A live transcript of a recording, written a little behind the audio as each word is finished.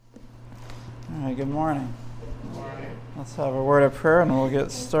All right, good morning. Good morning. Let's have a word of prayer and we'll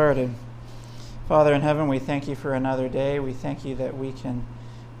get started. Father in heaven, we thank you for another day. We thank you that we can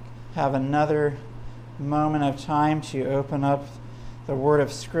have another moment of time to open up the word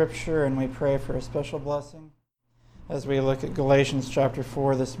of Scripture, and we pray for a special blessing as we look at Galatians chapter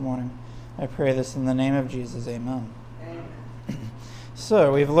 4 this morning. I pray this in the name of Jesus. Amen. Amen.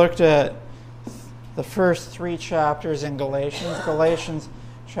 So, we've looked at the first three chapters in Galatians. Galatians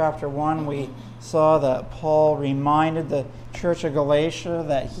chapter 1, we saw that Paul reminded the church of Galatia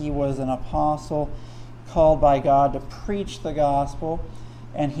that he was an apostle called by God to preach the gospel,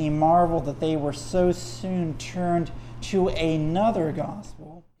 and he marveled that they were so soon turned to another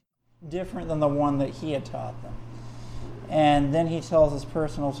gospel different than the one that he had taught them. And then he tells his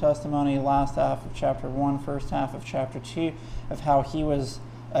personal testimony, last half of chapter 1, first half of chapter 2, of how he was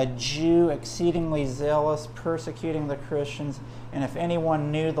a Jew exceedingly zealous, persecuting the Christians, and if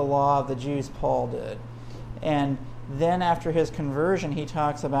anyone knew the law of the Jews, Paul did. And then after his conversion, he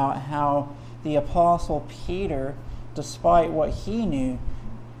talks about how the Apostle Peter, despite what he knew,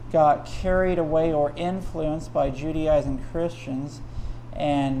 got carried away or influenced by Judaizing Christians.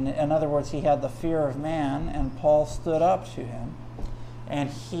 And in other words, he had the fear of man, and Paul stood up to him. And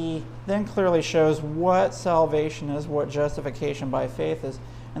he then clearly shows what salvation is, what justification by faith is,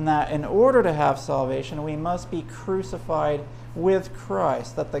 and that in order to have salvation, we must be crucified with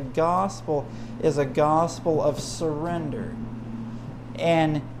Christ, that the gospel is a gospel of surrender.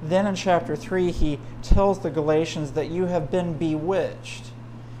 And then in chapter 3, he tells the Galatians that you have been bewitched.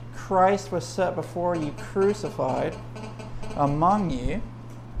 Christ was set before you crucified among you,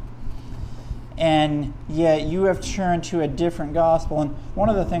 and yet you have turned to a different gospel. And one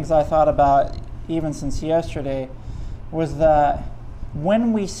of the things I thought about even since yesterday was that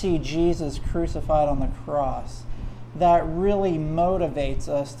when we see Jesus crucified on the cross, that really motivates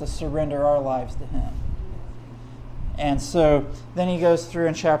us to surrender our lives to him. And so then he goes through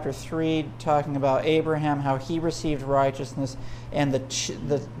in chapter 3 talking about Abraham, how he received righteousness, and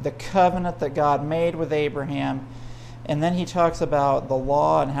the covenant that God made with Abraham. And then he talks about the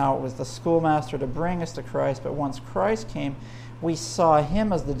law and how it was the schoolmaster to bring us to Christ. But once Christ came, we saw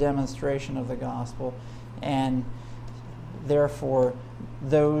him as the demonstration of the gospel. And therefore,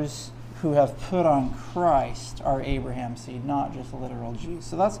 those who have put on Christ are Abraham's seed, not just literal Jews.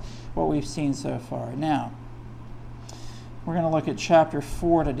 So that's what we've seen so far. Now, we're going to look at chapter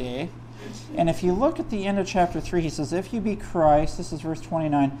 4 today. And if you look at the end of chapter 3, he says, if you be Christ, this is verse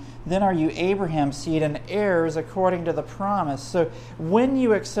 29, then are you Abraham's seed and heirs according to the promise. So when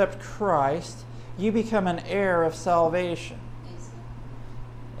you accept Christ, you become an heir of salvation.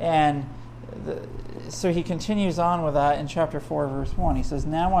 And so he continues on with that in chapter 4, verse 1. He says,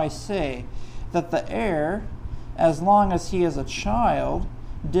 now I say that the heir, as long as he is a child,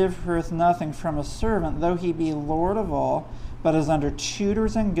 differeth nothing from a servant, though he be Lord of all, but is under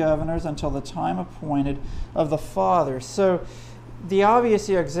tutors and governors until the time appointed of the Father. So the obvious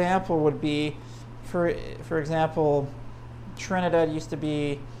example would be, for example, Trinidad used to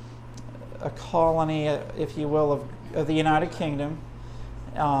be a colony, if you will, of the United Kingdom.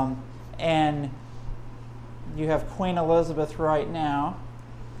 And you have Queen Elizabeth right now.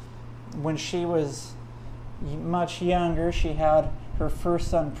 When she was much younger, she had her first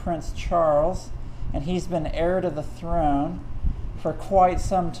son, Prince Charles, and he's been heir to the throne for quite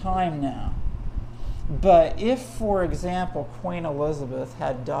some time now. But if, for example, Queen Elizabeth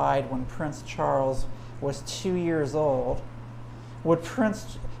had died when Prince Charles was 2 years old,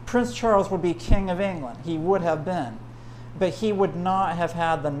 Prince Charles would be King of England. He would have been. But he would not have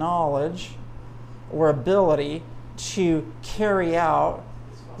had the knowledge or ability to carry out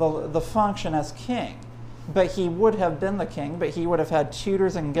the function as king. But he would have been the king, but he would have had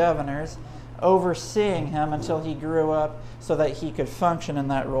tutors and governors overseeing him until he grew up so that he could function in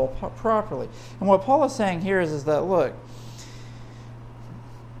that role properly. And what Paul is saying here is that, look,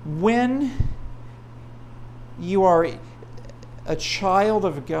 when you are a child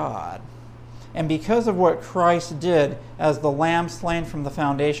of God, and because of what Christ did as the Lamb slain from the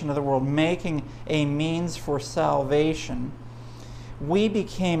foundation of the world, making a means for salvation, we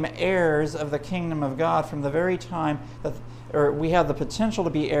became heirs of the kingdom of God from the very time that we had the potential to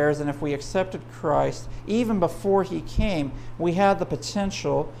be heirs, and if we accepted Christ, even before he came, we had the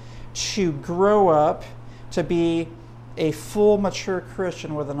potential to grow up to be a full, mature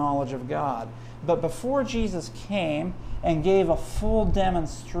Christian with the knowledge of God. But before Jesus came and gave a full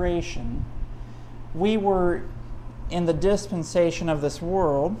demonstration, we were in the dispensation of this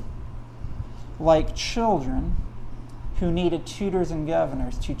world like children who needed tutors and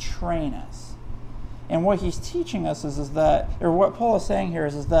governors to train us. And what he's teaching us is that, or what Paul is saying here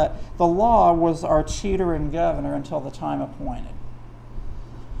is that the law was our tutor and governor until the time appointed.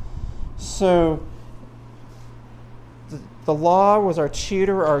 So the law was our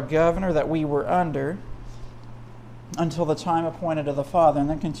tutor, our governor that we were under until the time appointed of the Father. And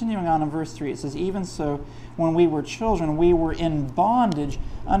then continuing on in verse 3, it says, even so, when we were children, we were in bondage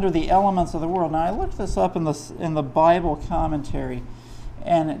under the elements of the world. Now, I looked this up in the Bible commentary,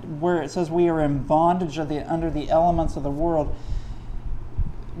 and where it says we are in bondage under the elements of the world.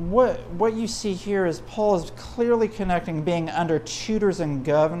 What you see here is Paul is clearly connecting being under tutors and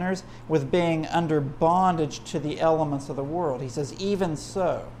governors with being under bondage to the elements of the world. He says, even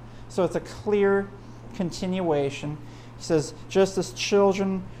so. So it's a clear continuation. He says, just as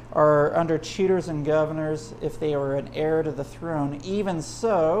children are under tutors and governors if they are an heir to the throne, even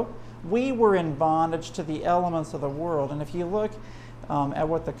so, we were in bondage to the elements of the world. And if you look at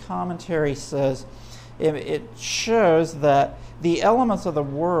what the commentary says, it shows that the elements of the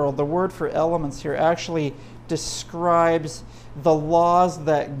world, the word for elements here, actually describes the laws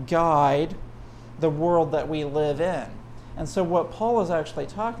that guide the world that we live in. And so what Paul is actually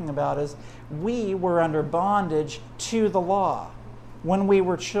talking about is we were under bondage to the law when we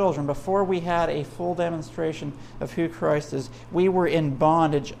were children. Before we had a full demonstration of who Christ is, we were in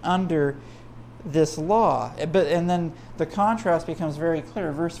bondage under this law. And then the contrast becomes very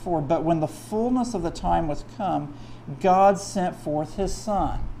clear. Verse 4, but when the fullness of the time was come, God sent forth his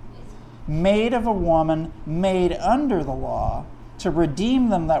Son, made of a woman, made under the law, to redeem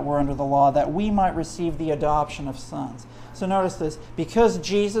them that were under the law, that we might receive the adoption of sons. So notice this, because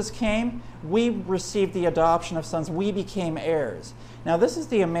Jesus came, we received the adoption of sons. We became heirs. Now this is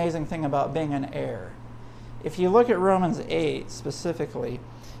the amazing thing about being an heir. If you look at Romans 8 specifically,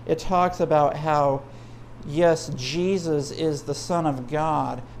 it talks about how, yes, Jesus is the Son of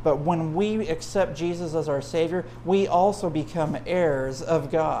God, but when we accept Jesus as our Savior, we also become heirs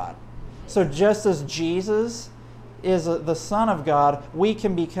of God. So just as Jesus is the Son of God, we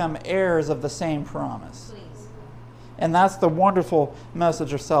can become heirs of the same promise. And that's the wonderful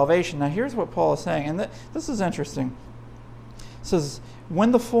message of salvation. Now here's what Paul is saying, and this is interesting. It says,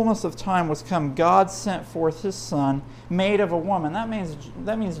 when the fullness of time was come, God sent forth his Son, made of a woman. That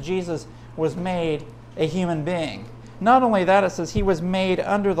means Jesus was made a human being. Not only that, it says he was made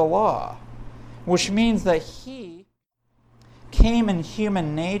under the law, which means that he came in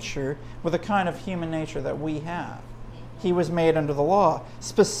human nature with a kind of human nature that we have. He was made under the law,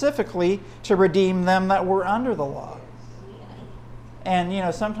 specifically to redeem them that were under the law.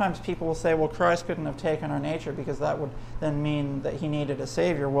 And, sometimes people will say, well, Christ couldn't have taken our nature because that would then mean that he needed a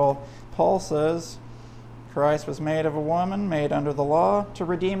Savior. Well, Paul says Christ was made of a woman, made under the law, to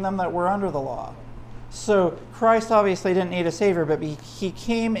redeem them that were under the law. So Christ obviously didn't need a Savior, but he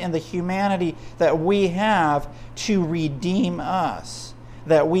came in the humanity that we have to redeem us,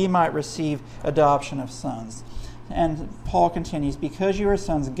 that we might receive adoption of sons. And Paul continues, because you are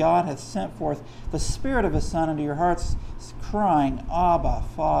sons, God hath sent forth the Spirit of his Son into your hearts, crying, Abba,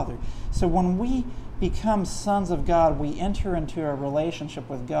 Father. So when we become sons of God, we enter into a relationship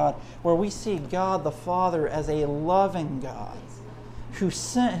with God where we see God the Father as a loving God who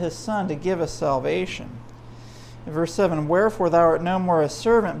sent his Son to give us salvation. In verse 7, wherefore thou art no more a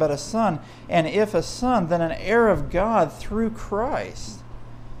servant but a son, and if a son, then an heir of God through Christ.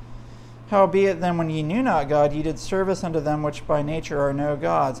 Howbeit then when ye knew not God, ye did service unto them which by nature are no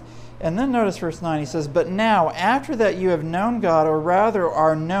gods. And then notice verse 9, he says, but now, after that you have known God, or rather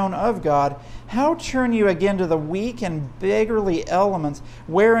are known of God, how turn you again to the weak and beggarly elements,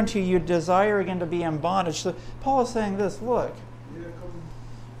 whereunto you desire again to be in bondage? So Paul is saying this, look,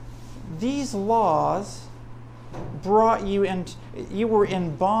 these laws brought you in, you were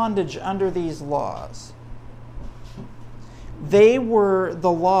in bondage under these laws. They were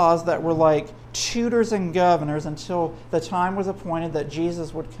the laws that were like tutors and governors until the time was appointed that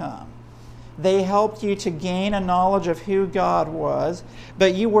Jesus would come. They helped you to gain a knowledge of who God was,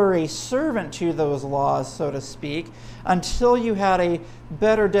 but you were a servant to those laws, so to speak, until you had a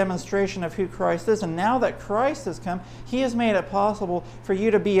better demonstration of who Christ is. And now that Christ has come, he has made it possible for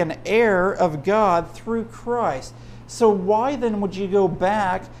you to be an heir of God through Christ. So why then would you go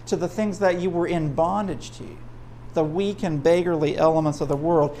back to the things that you were in bondage to? The weak and beggarly elements of the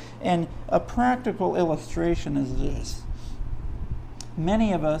world. And a practical illustration is this.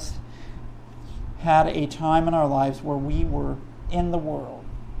 Many of us had a time in our lives where we were in the world.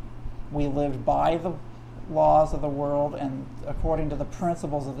 We lived by the laws of the world and according to the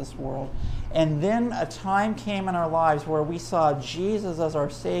principles of this world. And then a time came in our lives where we saw Jesus as our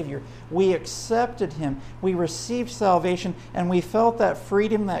Savior. We accepted him. We received salvation, and we felt that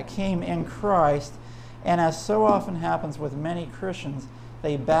freedom that came in Christ. And as so often happens with many Christians,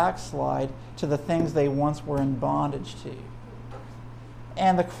 they backslide to the things they once were in bondage to.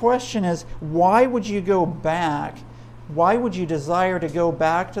 And the question is, why would you go back? Why would you desire to go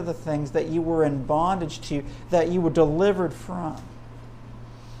back to the things that you were in bondage to, that you were delivered from?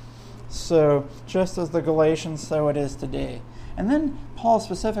 So, just as the Galatians, so it is today. And then Paul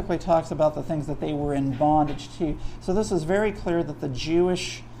specifically talks about the things that they were in bondage to. So this is very clear that the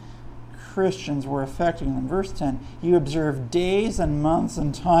Jewish Christians were affecting them. Verse 10, you observe days and months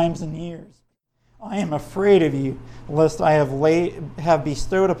and times and years. I am afraid of you, lest I have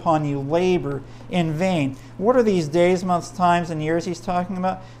bestowed upon you labor in vain. What are these days, months, times, and years he's talking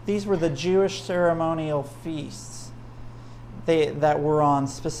about? These were the Jewish ceremonial feasts that were on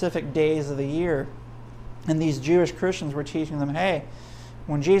specific days of the year. And these Jewish Christians were teaching them, hey,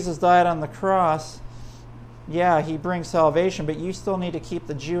 when Jesus died on the cross, yeah, he brings salvation, but you still need to keep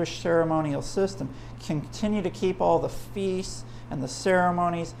the Jewish ceremonial system. Continue to keep all the feasts and the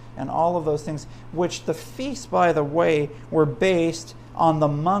ceremonies and all of those things, which the feasts, by the way, were based on the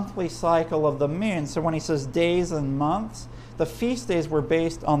monthly cycle of the moon. So when he says days and months, the feast days were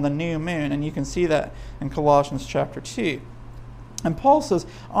based on the new moon, and you can see that in Colossians chapter 2. And Paul says,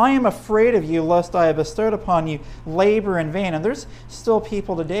 I am afraid of you, lest I have bestowed upon you labor in vain. And there's still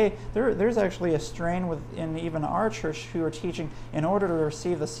people today, there's actually a strain within even our church who are teaching, in order to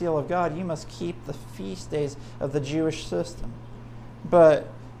receive the seal of God, you must keep the feast days of the Jewish system. But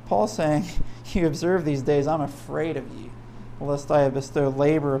Paul's saying, you observe these days, I'm afraid of you, lest I have bestowed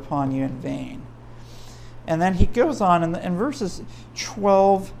labor upon you in vain. And then he goes on in verses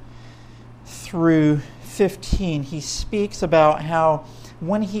 12 through 15, he speaks about how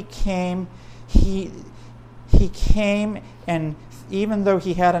when he came, he came, and even though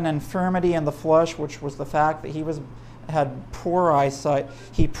he had an infirmity in the flesh, which was the fact that he had poor eyesight,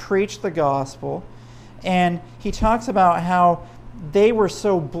 he preached the gospel. And he talks about how they were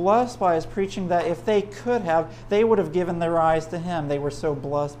so blessed by his preaching that if they could have, they would have given their eyes to him. They were so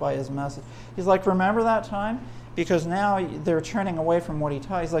blessed by his message. He's like, remember that time? Because now they're turning away from what he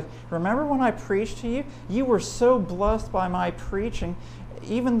taught. He's like, remember when I preached to you? You were so blessed by my preaching,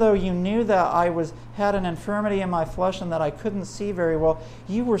 even though you knew that I had an infirmity in my flesh and that I couldn't see very well.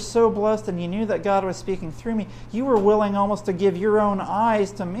 You were so blessed, and you knew that God was speaking through me. You were willing almost to give your own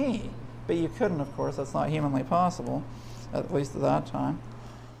eyes to me. But you couldn't, of course. That's not humanly possible, at least at that time.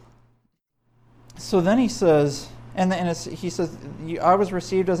 So then he says, he says, I was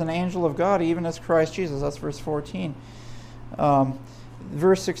received as an angel of God, even as Christ Jesus. That's verse 14.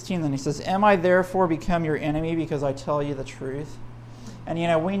 Verse 16, then he says, am I therefore become your enemy because I tell you the truth?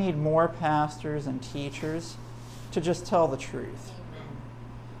 And we need more pastors and teachers to just tell the truth.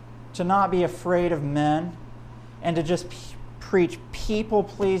 To not be afraid of men, and to just preach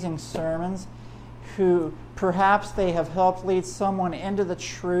people-pleasing sermons who perhaps they have helped lead someone into the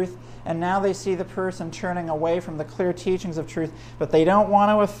truth, and now they see the person turning away from the clear teachings of truth, but they don't want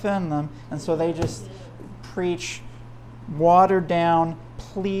to offend them, and so they just preach watered down,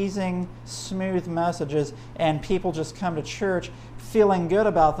 pleasing, smooth messages, and people just come to church feeling good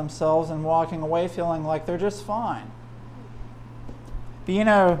about themselves and walking away feeling like they're just fine.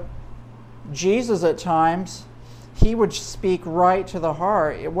 But Jesus at times, he would speak right to the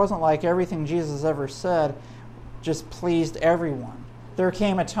heart. It wasn't like everything Jesus ever said just pleased everyone. There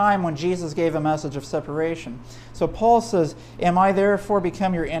came a time when Jesus gave a message of separation. So Paul says, am I therefore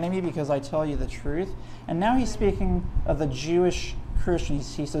become your enemy because I tell you the truth? And now he's speaking of the Jewish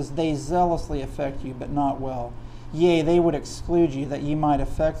Christians. He says, they zealously affect you, but not well. Yea, they would exclude you, that ye might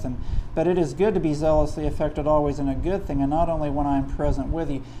affect them. But it is good to be zealously affected always in a good thing, and not only when I am present with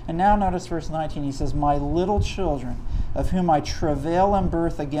you. And now notice verse 19, he says, my little children, of whom I travail in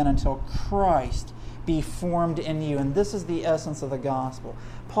birth again until Christ be formed in you. And this is the essence of the gospel.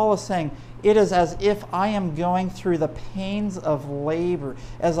 Paul is saying, it is as if I am going through the pains of labor,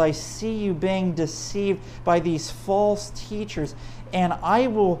 as I see you being deceived by these false teachers, and I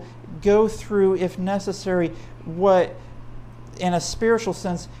will go through, if necessary, what, in a spiritual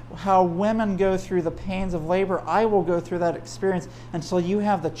sense, how women go through the pains of labor. I will go through that experience until you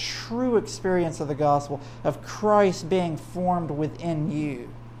have the true experience of the gospel, of Christ being formed within you.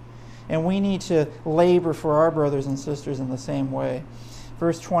 And we need to labor for our brothers and sisters in the same way.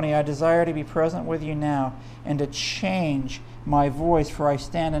 Verse 20, I desire to be present with you now, and to change my voice, for I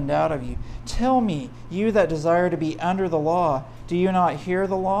stand in doubt of you. Tell me, you that desire to be under the law, do you not hear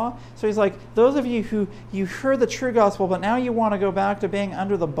the law? So he's like, those of you who you heard the true gospel, but now you want to go back to being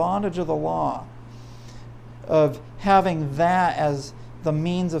under the bondage of the law, of having that as the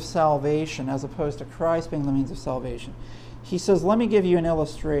means of salvation, as opposed to Christ being the means of salvation. he says, let me give you an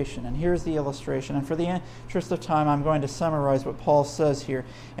illustration. And here's the illustration. And for the interest of time, I'm going to summarize what Paul says here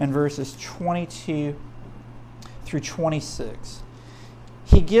in verses 22 through 26.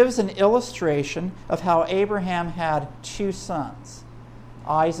 He gives an illustration of how Abraham had two sons,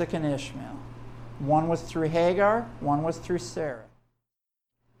 Isaac and Ishmael. One was through Hagar, one was through Sarah.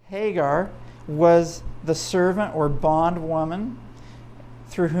 Hagar was the servant or bondwoman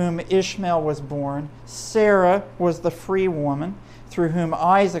through whom Ishmael was born. Sarah was the free woman through whom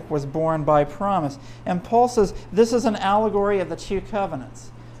Isaac was born by promise. And Paul says this is an allegory of the two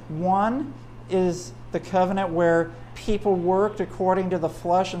covenants. One is the covenant where people worked according to the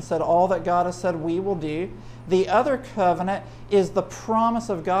flesh and said, all that God has said we will do. The other covenant is the promise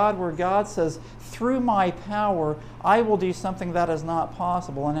of God where God says, through my power, I will do something that is not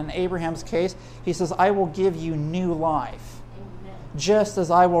possible. And in Abraham's case, he says, I will give you new life. Just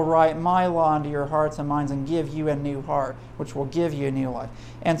as I will write my law into your hearts and minds and give you a new heart, which will give you a new life.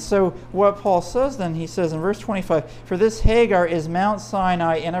 And so what Paul says then, he says in verse 25, for this Hagar is Mount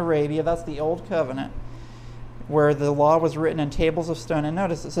Sinai in Arabia, that's the old covenant, where the law was written in tables of stone. And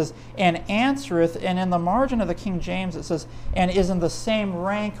notice it says, and answereth, and in the margin of the King James it says, and is in the same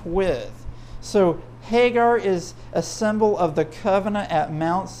rank with. So Hagar is a symbol of the covenant at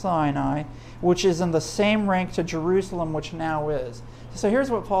Mount Sinai, which is in the same rank to Jerusalem, which now is. So here's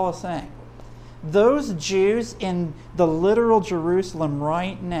what Paul is saying. Those Jews in the literal Jerusalem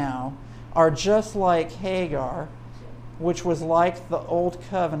right now are just like Hagar, which was like the old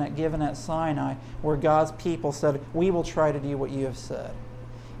covenant given at Sinai, where God's people said, we will try to do what you have said.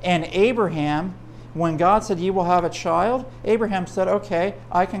 And Abraham, when God said, you will have a child, Abraham said, okay,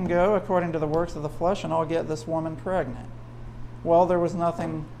 I can go according to the works of the flesh and I'll get this woman pregnant. Well, there was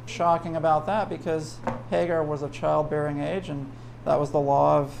nothing shocking about that because Hagar was of childbearing age and that was the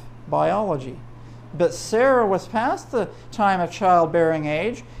law of biology. But Sarah was past the time of childbearing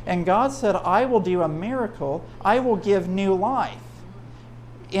age, and God said, I will do a miracle. I will give new life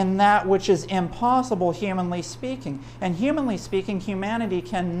in that which is impossible, humanly speaking. And humanly speaking, humanity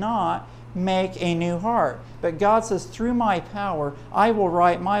cannot make a new heart. But God says, through my power, I will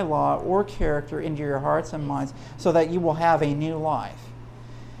write my law or character into your hearts and minds so that you will have a new life.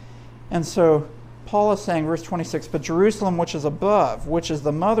 And so Paul is saying, verse 26, but Jerusalem which is above, which is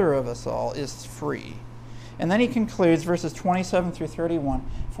the mother of us all, is free. And then he concludes, verses 27 through 31,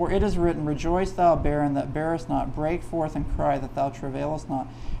 for it is written, rejoice thou barren that bearest not, break forth and cry that thou travailest not.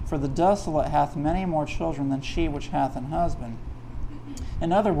 For the desolate hath many more children than she which hath an husband.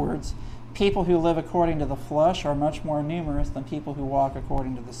 In other words, people who live according to the flesh are much more numerous than people who walk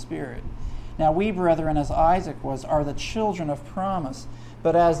according to the Spirit. Now we, brethren, as Isaac was, are the children of promise.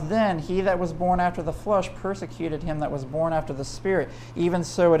 But as then he that was born after the flesh persecuted him that was born after the Spirit, even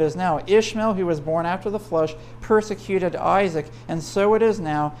so it is now. Ishmael, who was born after the flesh, persecuted Isaac, and so it is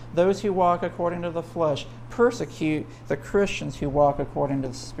now. Those who walk according to the flesh persecute the Christians who walk according to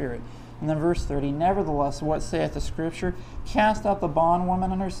the Spirit. And then verse 30, nevertheless, what saith the Scripture? Cast out the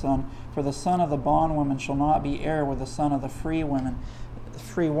bondwoman and her son, for the son of the bondwoman shall not be heir with the son of the free woman.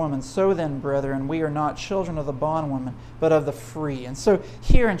 So then, brethren, we are not children of the bondwoman, but of the free. And so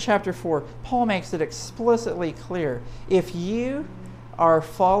here in chapter 4, Paul makes it explicitly clear. If you are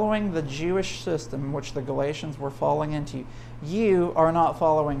following the Jewish system, which the Galatians were falling into, you are not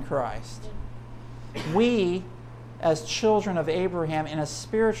following Christ. We, as children of Abraham, in a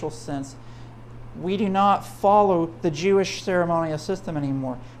spiritual sense, we do not follow the Jewish ceremonial system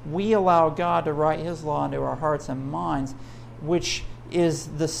anymore. We allow God to write His law into our hearts and minds, which is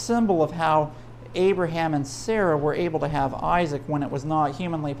the symbol of how Abraham and Sarah were able to have Isaac when it was not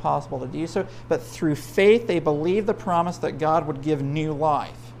humanly possible to do so. But through faith, they believed the promise that God would give new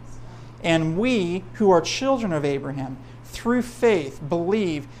life. And we, who are children of Abraham, through faith,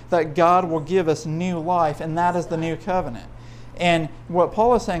 believe that God will give us new life, and that is the new covenant. And what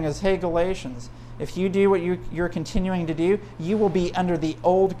Paul is saying is, hey, Galatians, if you do what you're continuing to do, you will be under the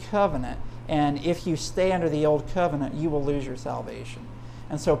old covenant. And if you stay under the old covenant, you will lose your salvation.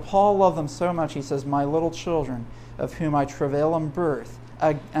 And so Paul loved them so much, he says, my little children, of whom I travail in birth,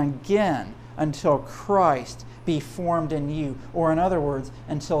 again, until Christ be formed in you. Or in other words,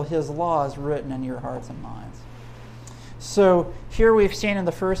 until His law is written in your hearts and minds. So here we've seen in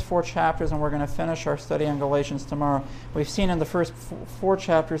the first 4 chapters, and we're going to finish our study on Galatians tomorrow, we've seen in the first 4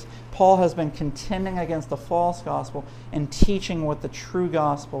 chapters, Paul has been contending against the false gospel and teaching what the true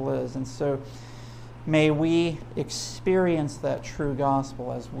gospel is. And so may we experience that true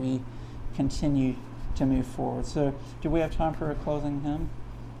gospel as we continue to move forward. So do we have time for a closing hymn?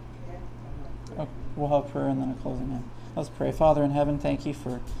 Oh, we'll have prayer and then a closing hymn. Let's pray. Father in heaven, thank you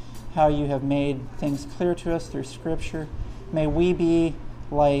for how you have made things clear to us through Scripture. May we be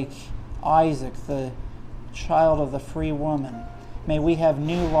like Isaac, the child of the free woman. May we have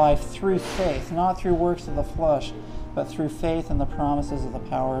new life through faith, not through works of the flesh, but through faith and the promises of the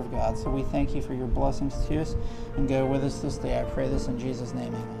power of God. So we thank you for your blessings to us, and go with us this day. I pray this in Jesus'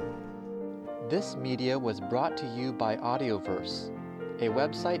 name, amen. This media was brought to you by Audioverse, a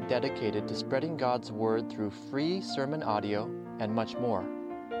website dedicated to spreading God's Word through free sermon audio and much more.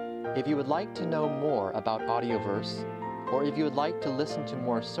 If you would like to know more about Audioverse, or if you would like to listen to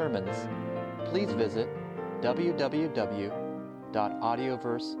more sermons, please visit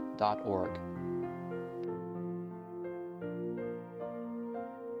www.audioverse.org.